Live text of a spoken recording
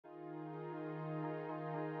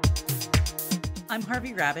I'm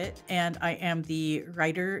Harvey Rabbit, and I am the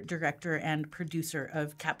writer, director, and producer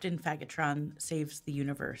of Captain Faggotron Saves the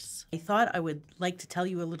Universe. I thought I would like to tell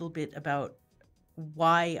you a little bit about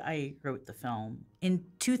why I wrote the film. In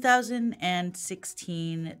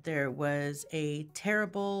 2016, there was a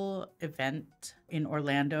terrible event in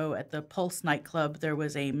Orlando at the Pulse nightclub. There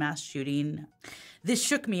was a mass shooting. This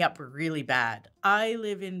shook me up really bad. I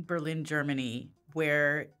live in Berlin, Germany,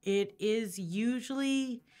 where it is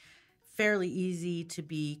usually fairly easy to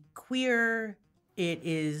be queer. It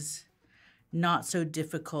is not so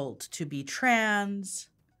difficult to be trans.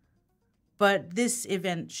 But this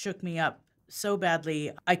event shook me up so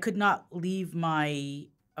badly. I could not leave my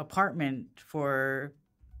apartment for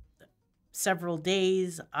several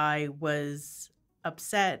days. I was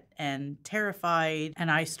upset and terrified,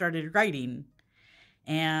 and I started writing.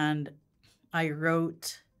 And I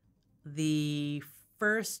wrote the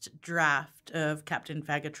first draft of Captain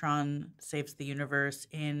Faggotron Saves the Universe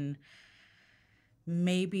in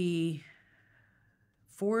maybe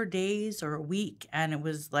 4 days or a week, and it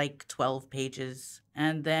was like 12 pages.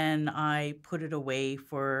 And then I put it away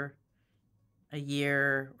for a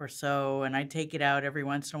year or so, and I'd take it out every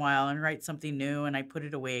once in a while and write something new, and I put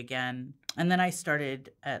it away again. And then I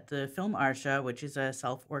started at the Filmmaker, which is a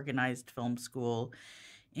self-organized film school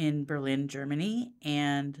in Berlin, Germany,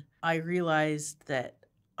 and I realized that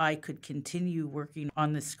I could continue working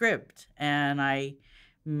on the script. And I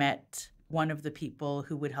met one of the people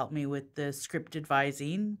who would help me with the script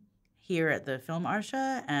advising here at the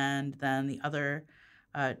Filmmaker, and then the other,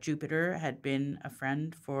 Jupiter, had been a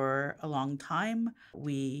friend for a long time.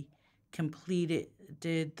 We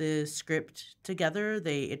did the script together.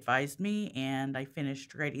 They advised me, and I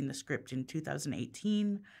finished writing the script in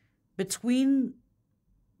 2018. Between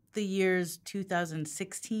the years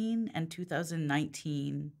 2016 and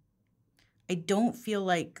 2019, I don't feel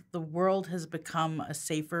like the world has become a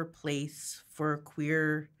safer place for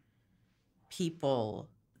queer people.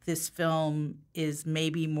 This film is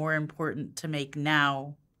maybe more important to make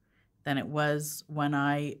now than it was when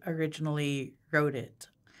I originally wrote it.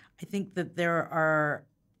 I think that there are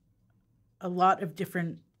a lot of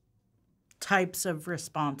different types of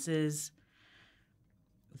responses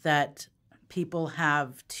that people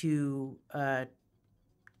have to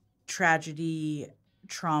tragedy,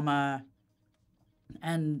 trauma,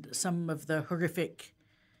 and some of the horrific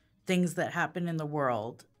things that happen in the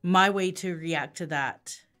world. My way to react to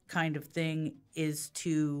that kind of thing is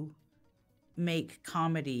to make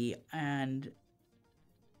comedy, and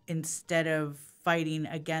instead of fighting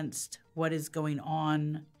against what is going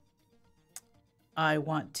on, I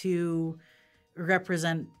want to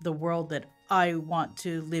represent the world that I want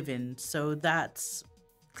to live in. So that's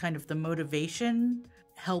kind of the motivation.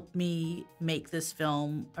 Help me make this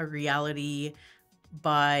film a reality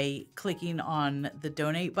by clicking on the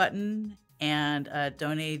donate button and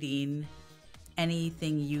donating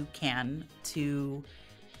anything you can to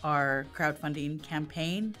our crowdfunding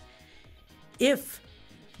campaign. If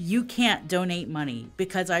you can't donate money,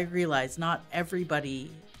 because I realize not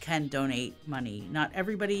everybody can donate money. Not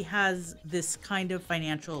everybody has this kind of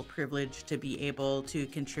financial privilege to be able to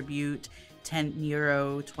contribute 10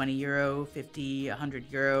 euro, 20 euro, 50,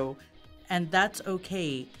 100 euro, and that's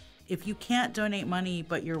okay. If you can't donate money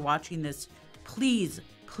but you're watching this, please,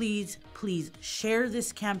 please, please share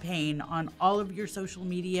this campaign on all of your social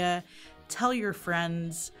media. Tell your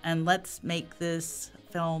friends, and let's make this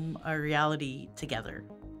film a reality together.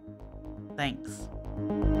 Thanks.